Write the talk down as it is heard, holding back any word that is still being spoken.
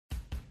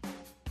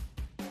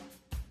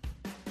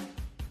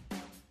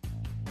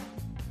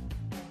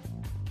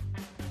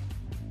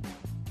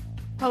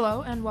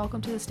Hello and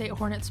welcome to the State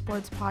Hornet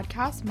Sports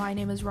Podcast. My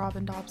name is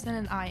Robin Dobson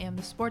and I am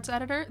the sports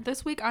editor.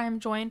 This week I am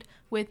joined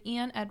with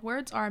Ian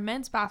Edwards, our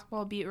men's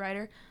basketball beat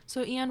writer.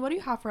 So Ian, what do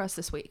you have for us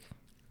this week?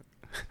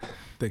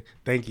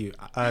 Thank you.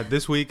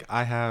 This week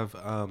I have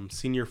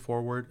senior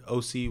forward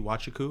OC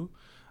Nwachukwu.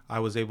 I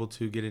was able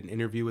to get an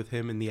interview with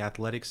him in the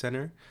Athletic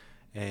Center,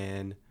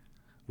 and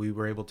we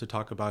were able to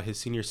talk about his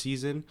senior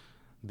season,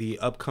 the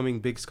upcoming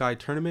Big Sky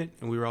tournament,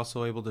 and we were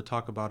also able to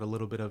talk about a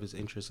little bit of his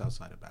interests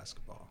outside of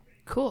basketball.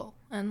 Cool.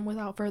 And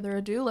without further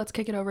ado, let's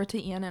kick it over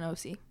to Ian and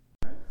OC.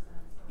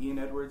 Ian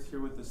Edwards here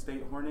with the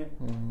State Hornet.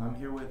 Mm-hmm. I'm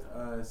here with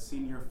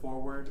senior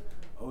forward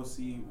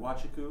OC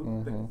Nwachukwu.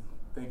 Mm-hmm.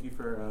 Thank you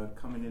for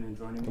coming in and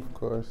joining me. Of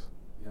course.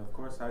 Yeah, of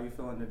course. How are you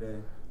feeling today?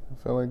 I'm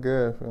feeling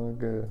good.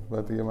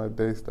 About to get my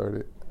day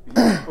started.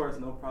 Yeah, of course,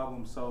 no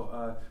problem.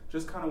 So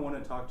just kind of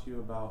want to talk to you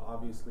about,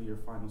 obviously, your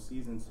final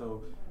season.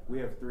 So we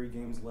have 3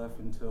 games left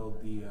until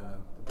the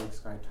Big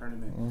Sky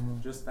tournament.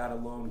 Mm-hmm. Just that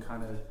alone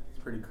kind of is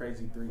pretty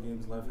crazy, 3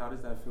 games left. How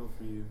does that feel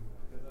for you?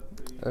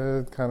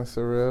 It's kind of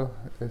surreal.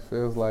 It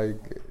feels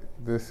like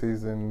this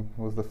season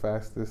was the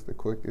fastest, the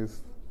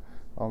quickest,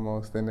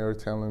 almost. And they were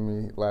telling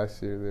me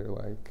last year, they're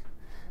like,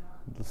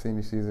 the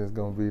senior season is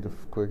going to be the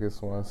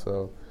quickest one.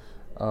 So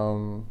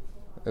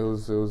it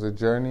was a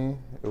journey.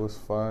 It was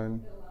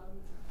fun.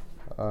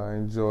 I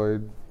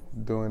enjoyed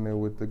doing it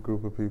with the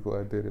group of people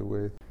I did it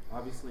with.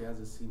 Obviously, as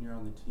a senior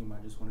on the team,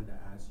 I just wanted to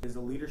ask, is the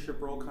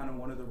leadership role kind of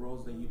one of the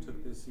roles that you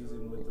took this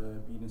season with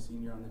being a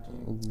senior on the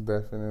team?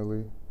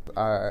 Definitely.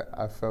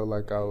 I felt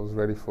like I was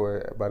ready for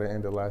it by the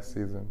end of last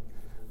season.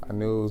 I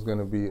knew it was going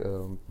to be,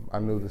 I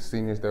knew the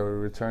seniors that were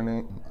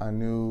returning. I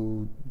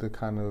knew the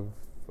kind of,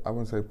 I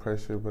wouldn't say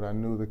pressure, but I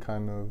knew the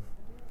kind of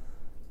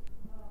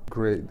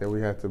grit that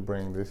we had to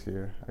bring this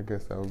year. I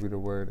guess that would be the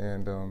word.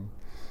 And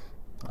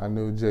I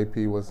knew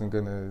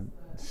JP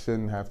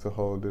shouldn't have to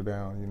hold it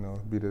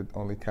down, be the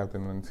only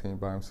captain on the team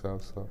by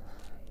himself. So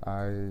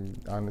I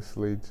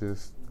honestly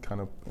just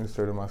kind of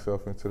inserted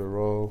myself into the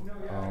role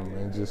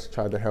and just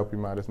tried to help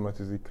him out as much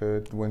as he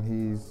could. When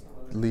he's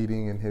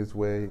leading in his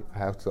way, I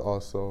have to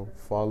also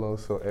follow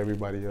so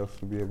everybody else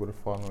will be able to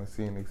follow and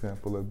see an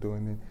example of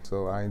doing it.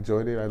 So I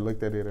enjoyed it. I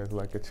looked at it as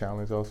like a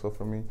challenge also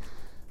for me,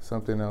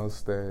 something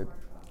else that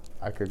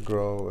I could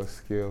grow, a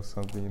skill,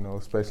 something,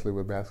 especially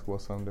with basketball,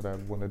 something that I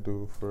want to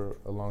do for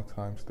a long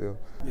time still.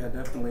 Yeah,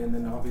 definitely. And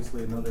then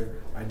obviously another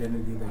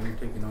identity that you're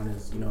taking on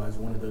is, as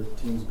one of the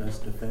team's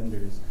best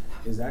defenders.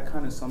 Is that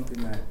kind of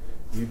something that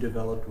you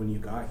developed when you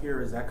got here,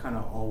 or has that kind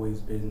of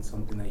always been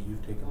something that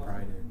you've taken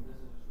pride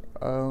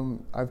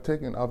in?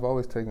 I've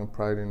always taken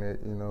pride in it,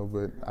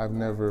 but I've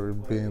never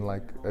been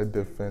like a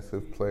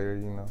defensive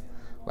player,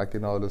 like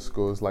in all the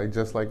schools, like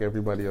just like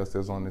everybody else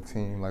that's on the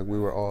team. Like we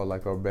were all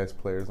like our best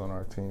players on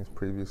our teams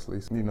previously.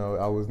 So,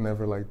 I was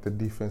never like the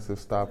defensive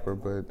stopper,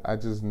 but I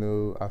just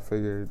knew, I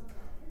figured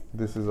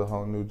this is a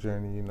whole new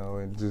journey,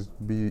 and just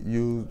be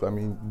used.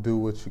 Do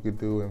what you could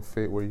do and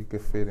fit where you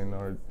could fit in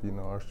our,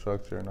 our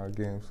structure and our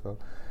game. So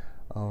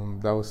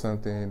that was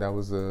something that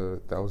was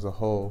a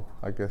hole,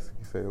 I guess you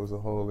could say. It was a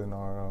hole in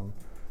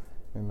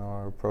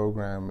our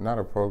program, not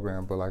a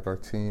program, but like our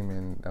team,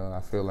 and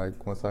I feel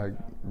like once I,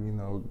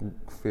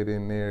 fit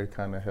in there, it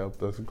kind of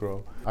helped us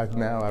grow.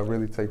 Now I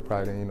really take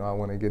pride in, I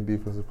want to get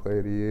Defensive Player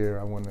of the Year.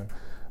 I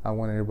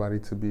want everybody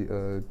to be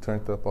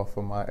turned up off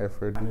of my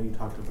effort. I know you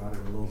talked about it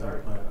a little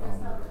bit,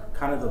 but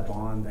kind of the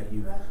bond that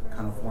you've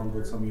kind of formed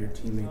with some of your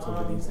teammates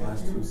over these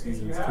last 2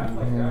 seasons, can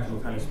you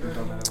kind of speak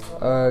on that?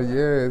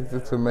 Yeah,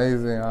 it's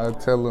amazing. I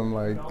tell them,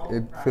 like,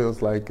 it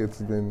feels like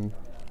it's been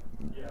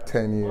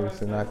 10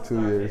 years and not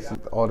 2 years.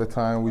 All the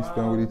time we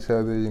spend with each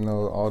other,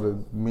 all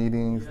the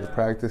meetings, the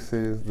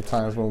practices, the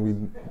times when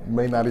we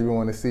may not even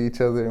want to see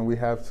each other and we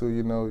have to,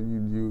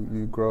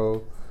 you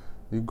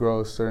grow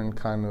a certain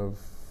kind of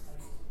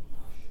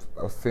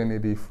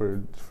affinity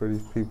for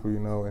these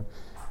people,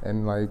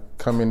 and like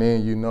coming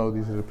in,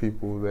 these are the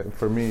people that,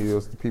 for me, it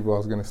was the people I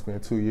was going to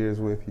spend 2 years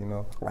with,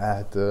 I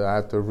have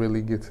to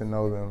really get to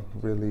know them,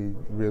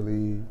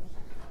 really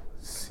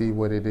see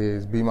what it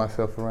is, be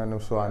myself around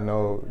them, so I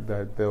know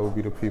that there will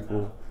be the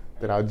people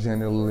that I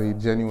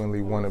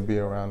genuinely want to be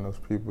around those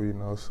people,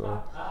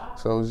 So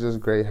it was just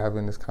great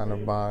having this kind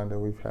of bond that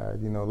we've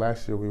had.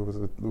 Last year we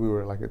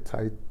were like a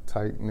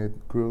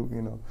tight-knit group,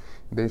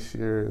 This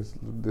year is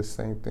the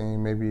same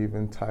thing, maybe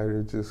even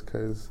tighter, just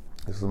because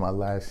this is my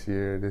last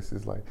year. This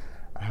is like,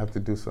 I have to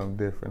do something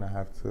different.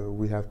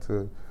 We have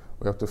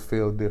to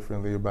feel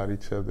differently about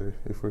each other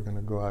if we're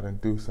gonna go out and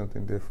do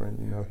something different,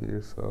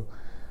 here. So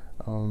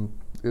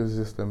it was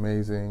just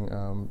amazing.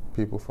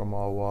 People from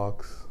all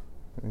walks,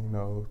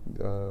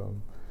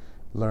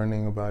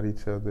 learning about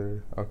each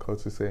other. Our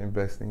coaches say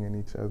investing in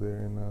each other,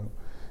 and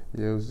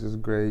yeah, it was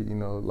just great.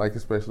 Like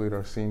especially with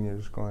our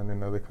seniors growing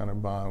another kind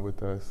of bond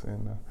with us,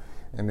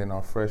 and then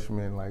our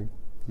freshmen, like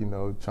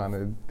trying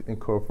to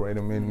incorporate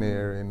them in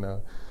there and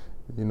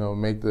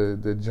make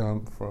the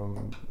jump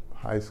from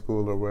high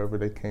school or wherever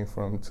they came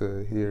from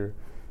to here,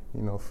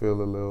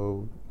 feel a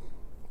little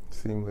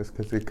seamless,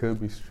 because it could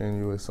be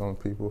strenuous on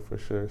people for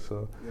sure.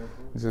 So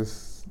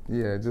just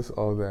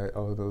all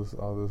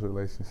those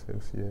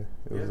relationships. Yeah,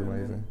 it was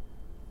amazing.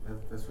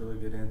 That's a really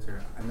good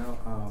answer. I know,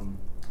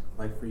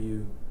 like for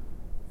you,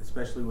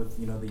 especially with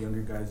the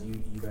younger guys,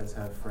 you guys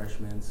have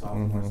freshmen,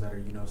 sophomores that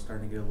are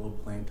starting to get a little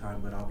playing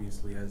time, but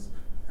obviously as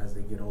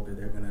they get older,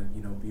 they're gonna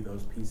be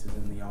those pieces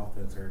in the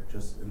offense or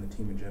just in the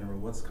team in general.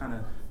 What's kind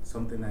of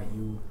something that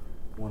you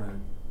want to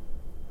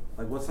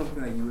what's something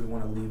that you would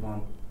want to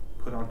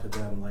put onto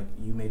them, like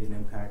you made an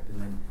impact,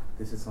 and then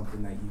this is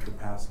something that you could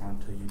pass on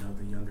to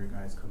the younger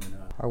guys coming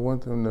up? I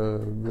want them to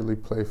really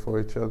play for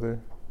each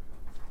other.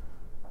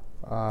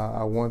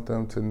 I want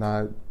them to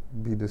not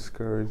be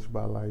discouraged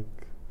by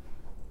like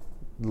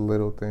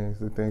little things,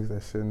 the things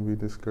that shouldn't be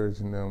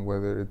discouraging them,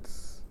 whether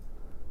it's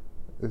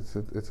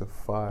a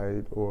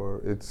fight or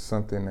it's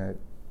something that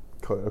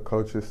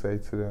coaches say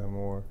to them,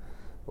 or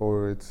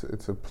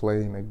it's a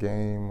play in a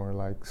game, or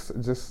like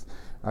just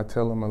I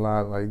tell them a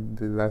lot, like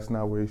that's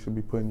not where you should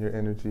be putting your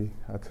energy.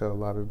 I tell a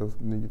lot of those,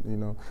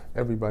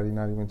 everybody,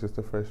 not even just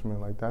the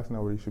freshmen, like that's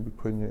not where you should be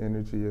putting your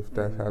energy if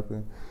that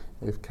happened.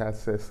 If Kat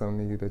said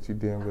something to you that you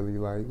didn't really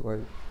like,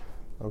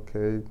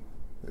 okay,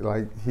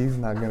 like he's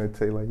not gonna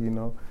take,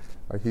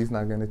 he's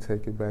not gonna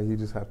take it back. You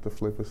just have to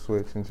flip a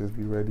switch and just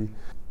be ready.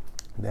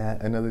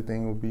 That another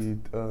thing would be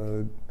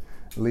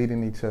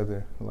leading each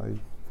other, like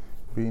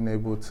being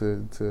able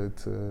to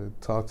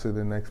talk to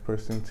the next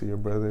person, to your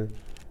brother,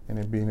 and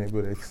then being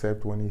able to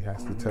accept when he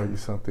has to tell you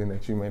something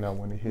that you may not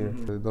want to hear.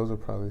 Those are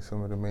probably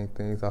some of the main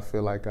things. I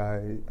feel like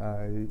I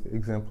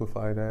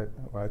exemplify that,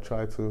 or I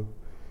try to.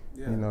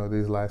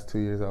 These last 2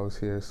 years I was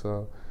here,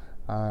 so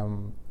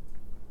I'd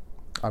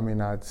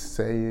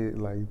say it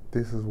like,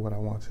 this is what I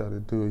want y'all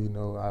to do.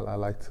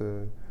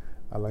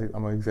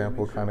 I'm an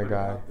example kind of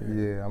guy.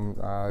 Yeah,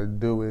 I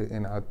do it,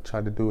 and I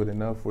try to do it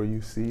enough where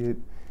you see it,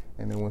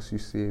 and then once you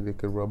see it, it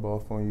could rub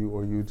off on you,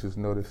 or you just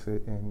notice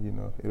it, and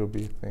it'll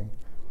be a thing.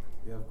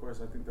 Yeah, of course.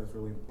 I think that's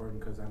really important,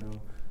 because I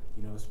know,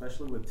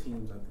 especially with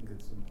teams, I think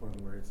it's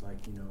important where it's like,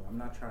 I'm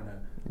not trying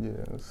to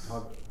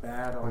talk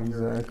bad on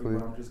your ranking,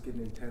 but I'm just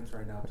getting intense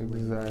right now.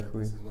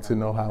 To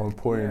know how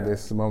important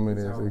this moment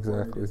is.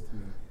 Exactly.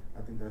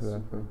 I think that's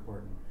super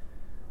important.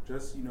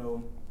 Just,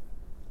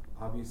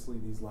 obviously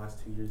these last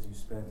 2 years you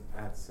spent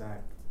at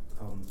SAC,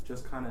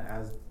 just kind of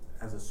as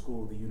a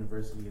school, the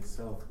university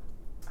itself,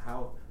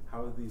 how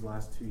have these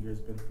last 2 years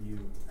been for you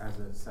as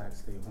a Sac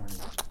State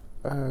Hornet?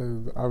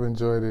 I've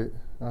enjoyed it.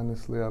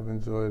 Honestly, I've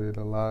enjoyed it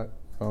a lot.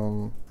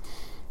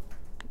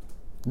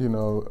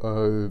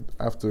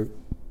 After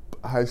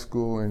high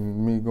school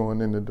and me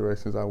going in the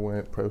directions I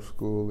went, prep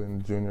school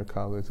and junior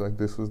college, like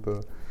this was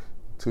the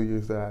 2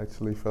 years that I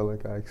actually felt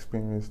like I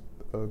experienced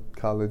a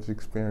college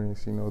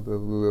experience, the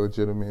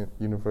legitimate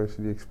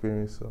university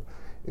experience. So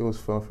it was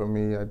fun for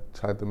me. I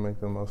tried to make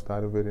the most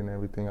out of it in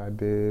everything I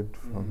did,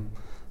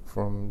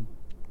 from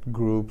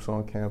groups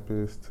on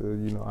campus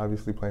to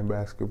obviously playing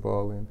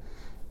basketball, and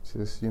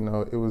just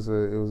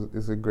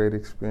it's a great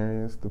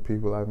experience. The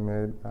people I've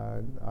met,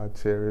 I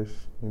cherish.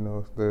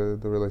 The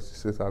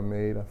relationships I've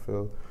made, I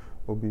feel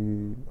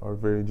are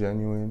very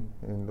genuine,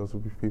 and those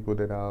will be people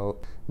that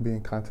I'll be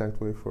in contact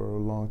with for a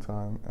long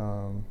time.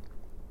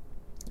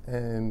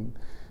 I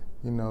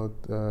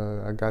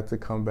got to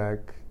come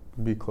back,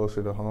 be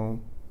closer to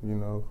home.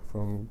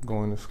 From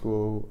going to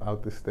school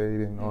out the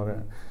state and all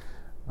that.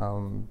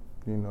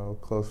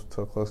 Close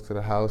to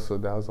the house, so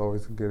that was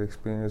always a good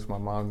experience. My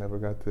mom never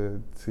got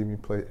to see me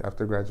play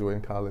after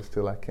graduating college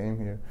till I came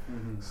here.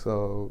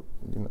 So,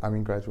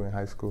 graduating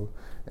high school,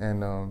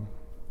 and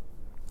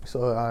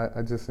so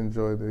I just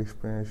enjoyed the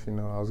experience.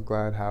 I was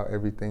glad how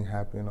everything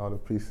happened, all the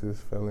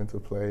pieces fell into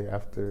play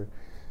after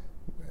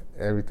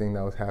everything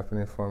that was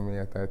happening for me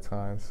at that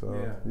time. So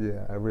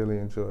yeah, I really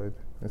enjoyed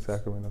in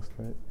Sacramento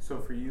State. So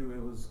for you,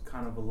 it was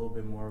kind of a little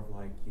bit more of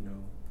like,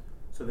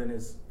 so then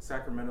is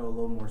Sacramento a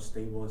little more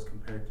stable as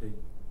compared to,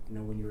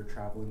 when you were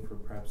traveling for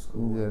prep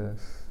school?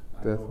 Yes,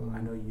 definitely.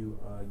 I know you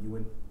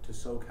went to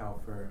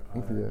SoCal for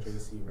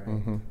JC, right?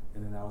 And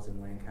then that was in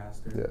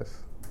Lancaster?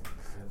 Yes.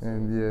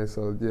 And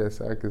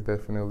Sac is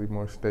definitely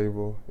more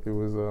stable. It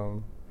was,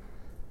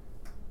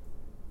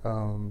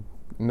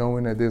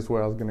 knowing that this is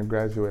where I was going to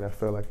graduate, I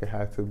felt like it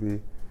had to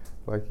be,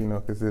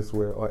 because this is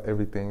where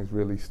everything's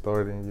really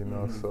starting,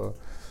 So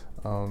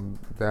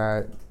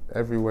that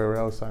everywhere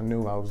else, I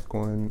knew that I was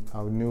going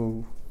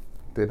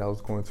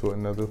to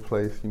another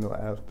place,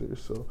 after.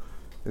 So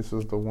this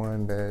was the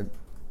one that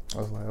I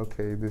was like,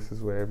 okay, this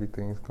is where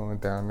everything's going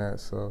down at.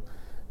 So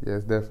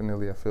yes,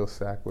 definitely, I feel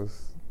Sac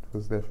was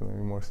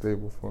definitely more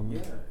stable for me.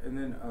 Yeah, and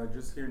then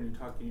just hearing you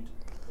talk,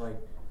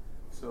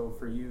 so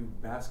for you,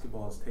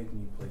 basketball is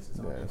taking you places,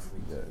 obviously.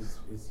 Yes.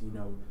 It's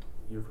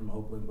you're from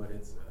Oakland, but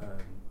it's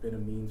been a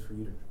means for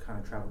you to kind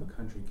of travel the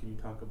country. Can you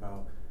talk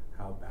about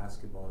how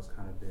basketball has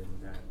kind of been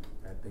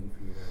that thing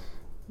for you to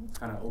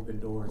kind of open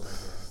doors, I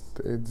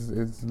guess?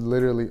 It's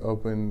literally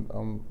opened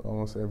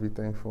almost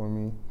everything for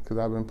me, because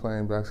I've been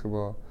playing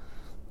basketball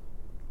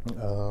since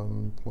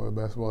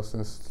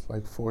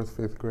like 4th,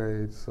 5th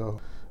grade.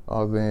 So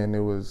then it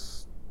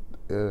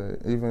To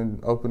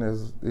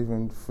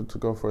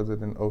go further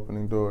than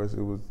opening doors,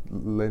 it was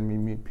letting me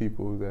meet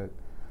people that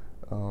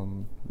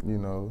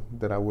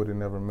that I would have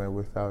never met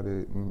without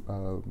it.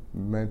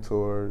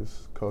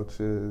 Mentors,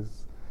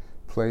 coaches,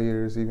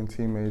 players, even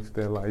teammates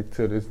that like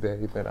to this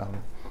day that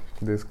I'm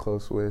this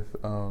close with.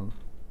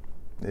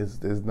 It's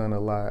done a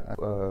lot.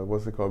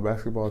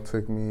 Basketball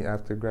took me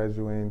after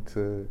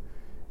graduating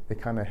it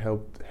kind of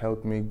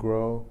helped me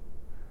grow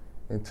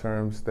in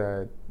terms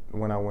that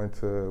when I went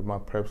to my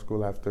prep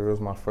school after, it was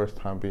my first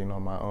time being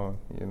on my own,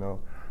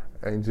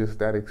 and just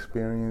that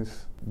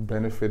experience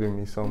benefited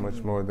me so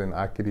much more than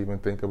I could even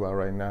think about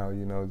right now,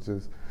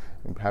 just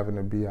having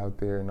to be out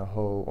there on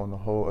the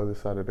whole other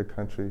side of the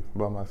country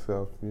by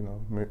myself,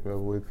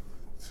 with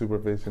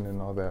supervision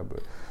and all that.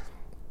 But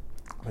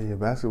yeah,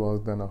 basketball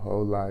has done a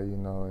whole lot,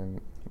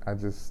 and I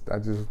just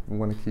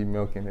want to keep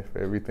milking it for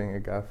everything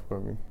it got for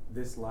me.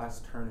 This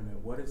last tournament,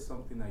 what is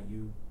something that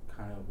you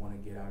kind of want to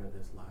get out of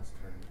this last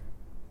tournament?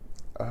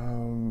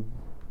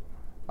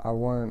 I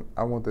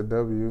want the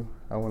W.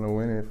 I want to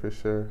win it for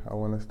sure. I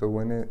want us to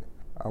win it.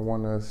 I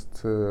want us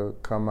to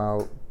come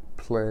out,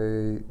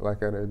 play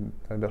like at a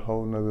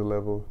whole nother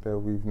level that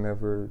we've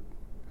never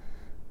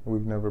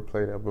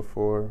played at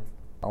before.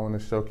 I want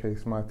to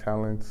showcase my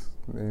talents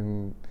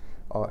in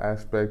all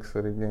aspects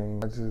of the game.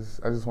 I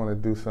just want to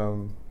do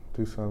something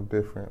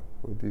different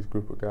with these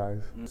group of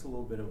guys. It's a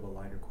little bit of a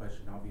lighter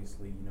question.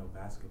 Obviously,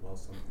 basketball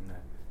is something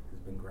that has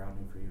been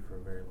grounding for you for a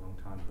very long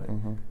time. But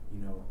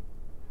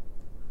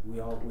we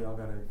all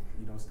gotta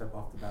step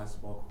off the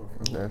basketball court for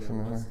a little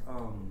Definitely. bit.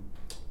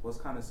 What's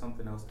kind of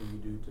something else that you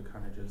do to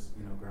kind of just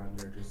ground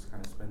you, or just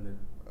kind of spend the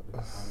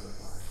time with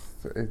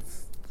life?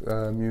 It's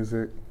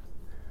music.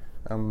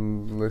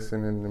 I'm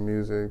listening to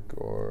music,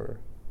 or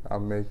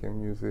I'm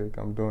making music.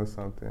 I'm doing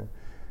something.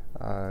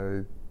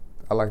 I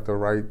like to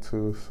write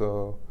too,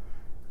 so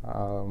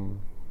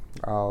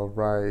I'll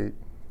write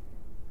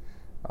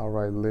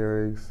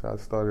lyrics. I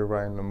started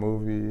writing a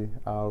movie.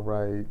 I'll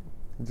write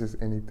just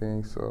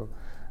anything. So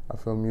I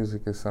feel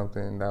music is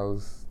something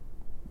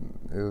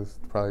it was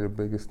probably the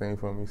biggest thing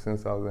for me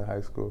since I was in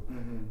high school.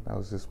 That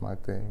was just my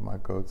thing, my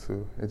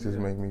go-to. It just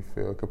made me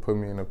feel. It could put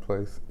me in a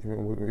place,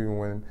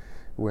 even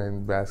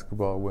when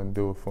basketball wouldn't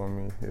do it for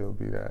me. It'll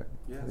be that.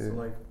 Yeah. So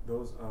like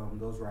those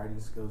writing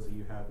skills that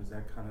you have, is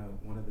that kind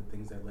of one of the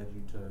things that led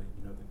you to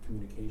the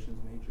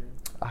communications major?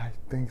 I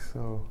think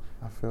so.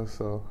 I feel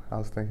so. I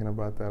was thinking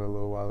about that a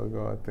little while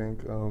ago. I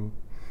think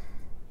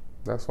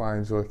that's why I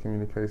enjoy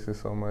communication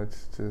so much.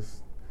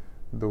 Just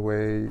the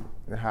way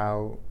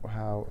how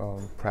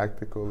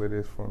practical it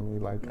is for me.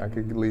 Like I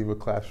could leave a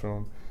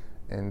classroom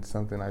and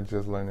something I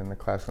just learned in the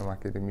classroom I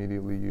could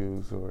immediately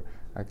use, or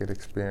I could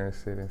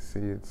experience it and see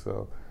it.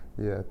 So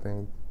yeah, I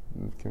think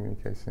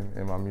communication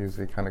and my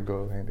music kind of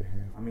go hand in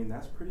hand. I mean,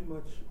 that's pretty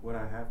much what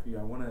I have for you.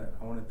 I want to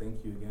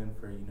thank you again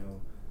for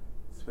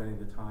spending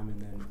the time,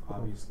 and then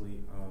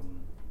obviously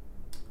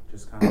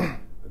just kind of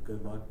a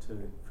good luck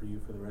for you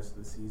for the rest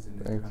of the season,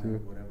 and Thank kind you.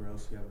 of whatever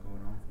else you have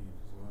going on for you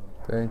as well.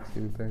 Thank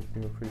you,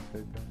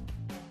 appreciate that.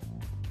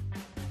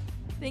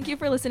 Thank you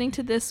for listening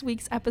to this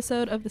week's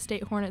episode of the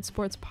State Hornet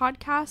Sports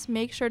Podcast.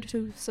 Make sure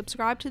to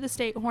subscribe to the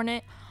State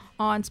Hornet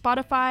on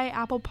Spotify,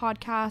 Apple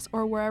Podcasts,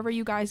 or wherever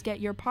you guys get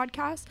your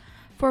podcasts.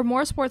 For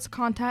more sports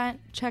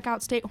content, check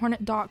out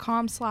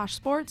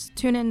statehornet.com/sports.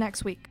 Tune in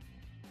next week.